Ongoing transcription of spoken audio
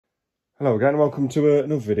Hello again, welcome to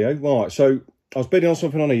another video. Right, so I was bidding on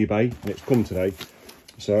something on eBay and it's come today.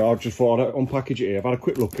 So I just thought I'd unpackage it here. I've had a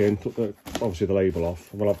quick look in, took obviously the label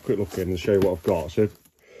off. We'll have a quick look in and show you what I've got. So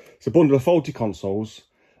it's a bundle of faulty consoles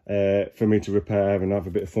for me to repair and have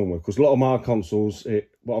a bit of fun with. Because a lot of my consoles,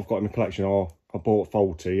 what I've got in my collection I bought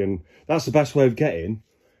faulty, and that's the best way of getting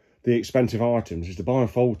the expensive items, is to buy them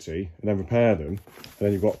faulty and then repair them. And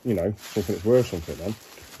then you've got, you know, something that's worth something then.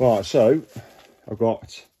 Right, so I've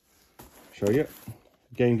got, show you,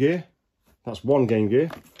 Game Gear. That's one Game Gear.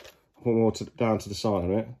 I'll put more down to the side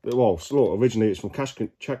on it. But, well, so look, originally it's from cash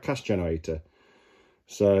generator.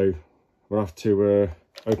 So we'll have to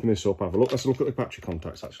open this up, have a look. Let's look at the battery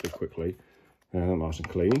contacts actually quickly. Nice and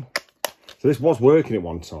clean. So this was working at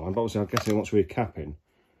one time, but obviously I'm guessing it wants recapping.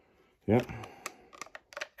 Yeah.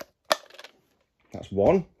 That's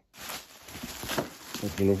one.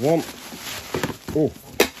 Open another one. Oh,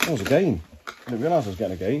 that was a game. I didn't realise I was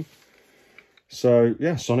getting a game. So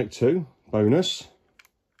yeah, Sonic 2 bonus.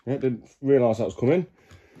 Yeah, didn't realise that was coming.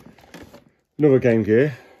 Another Game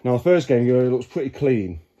Gear. Now the first Game Gear looks pretty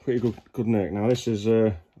clean, pretty good nick. Now this is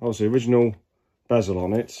obviously original bezel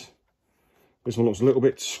on it. This one looks a little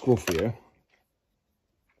bit scruffier.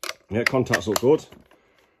 Yeah, contacts look good.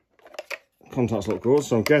 Contacts look good,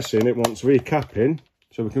 so I'm guessing it wants recapping.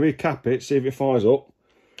 So we can recap it, see if it fires up.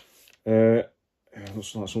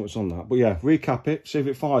 Looks like something's on that. But yeah, recap it, see if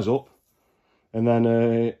it fires up. And then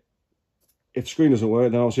if the screen doesn't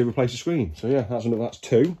work, then obviously replace the screen. So yeah, that's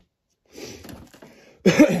two.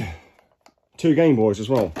 Two Game Boys as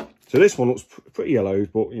well. So this one looks pretty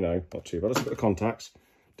yellowed, but you know, not too bad. Let's look at the contacts.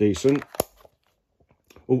 Decent.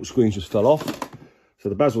 Oh, screens just fell off. So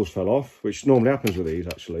the bezels fell off, which normally happens with these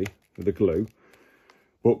actually, with the glue.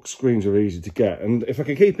 But screens are easy to get. And if I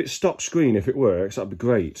can keep it stock screen, if it works, that'd be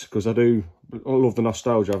great. Because I love the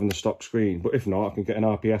nostalgia of having the stock screen. But if not, I can get an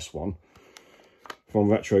RPS one from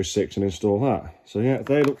Retro 6 and install that. So yeah,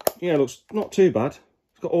 it looks not too bad.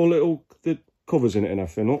 It's got all the covers in it and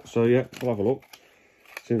everything up. So yeah, we'll have a look.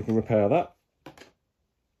 See if we can repair that.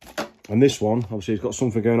 And this one, obviously, it's got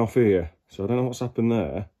something going off here. So I don't know what's happened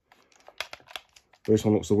there. This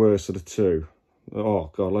one looks the worst of the two.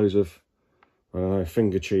 Oh god, loads of, I don't know,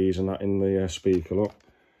 finger cheese and that in the speaker, look.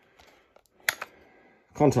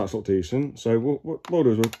 Contacts look decent. So what we'll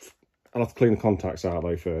do is I'll have to clean the contacts out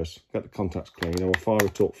though first. Get the contacts clean, and we'll fire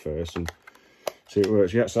it up first and see if it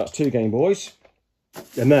works. Yeah, so that's two Game Boys.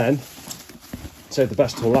 And then, save the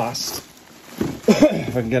best till last.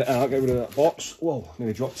 If I can get it out, get rid of that box. Whoa,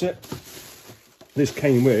 nearly dropped it. This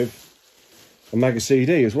came with a Mega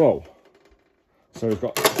CD as well. So we've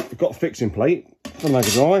got a fixing plate for the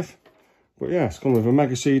Mega Drive. But yeah, it's come with a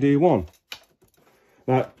Mega CD 1.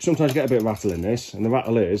 Now, sometimes you get a bit of rattle in this, and the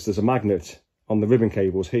rattle is there's a magnet on the ribbon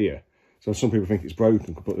cables here. So some people think it's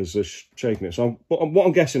broken, but there's a shaking it. So what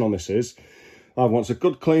I'm guessing on this is, I want a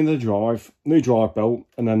good clean of the drive, new drive belt,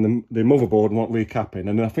 and then the motherboard want recapping.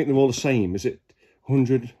 And I think they're all the same. Is it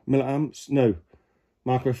 100 milliamps? No,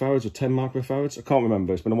 microfarads or 10 microfarads? I can't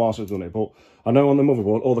remember. It's been a while since I've done it. But I know on the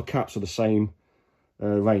motherboard, all the caps are the same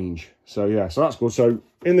range. So yeah, so that's good. So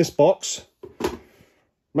in this box,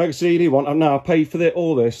 Mega CD one. Now I paid for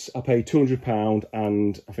all this. I paid £200,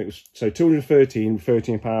 and I think it was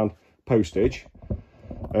 £213 postage,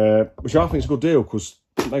 which I think is a good deal because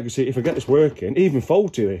Mega CD, if I get this working, even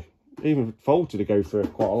faulty they go for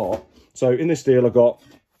quite a lot. So in this deal, I got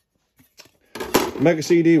Mega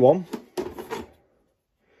CD one.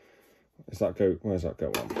 Where's that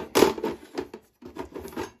go on?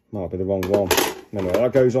 Might be the wrong one. Anyway,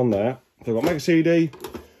 that goes on there. So I've got Mega CD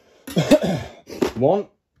one.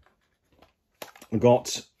 I've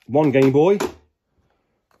got one Game Boy,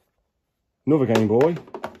 another Game Boy,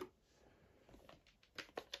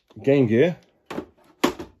 Game Gear,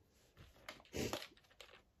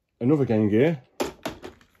 another Game Gear,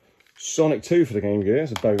 Sonic 2 for the Game Gear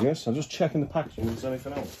as a bonus. I'm just checking the packaging if there's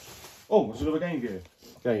anything else. Oh, there's another Game Gear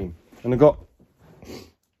game. And I've got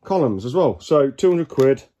columns as well. So 200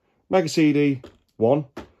 quid, Mega CD 1,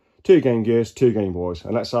 2 Game Gears, 2 Game Boys.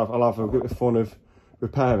 And I'll have a bit of fun of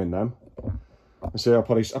repairing them. And see, I'll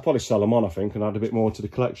probably sell them on, I think, and add a bit more to the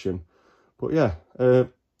collection. But yeah, bit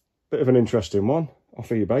of an interesting one off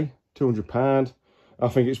eBay, £200. I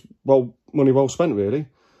think it's money well spent, really.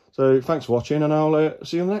 So thanks for watching, and I'll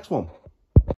see you in the next one.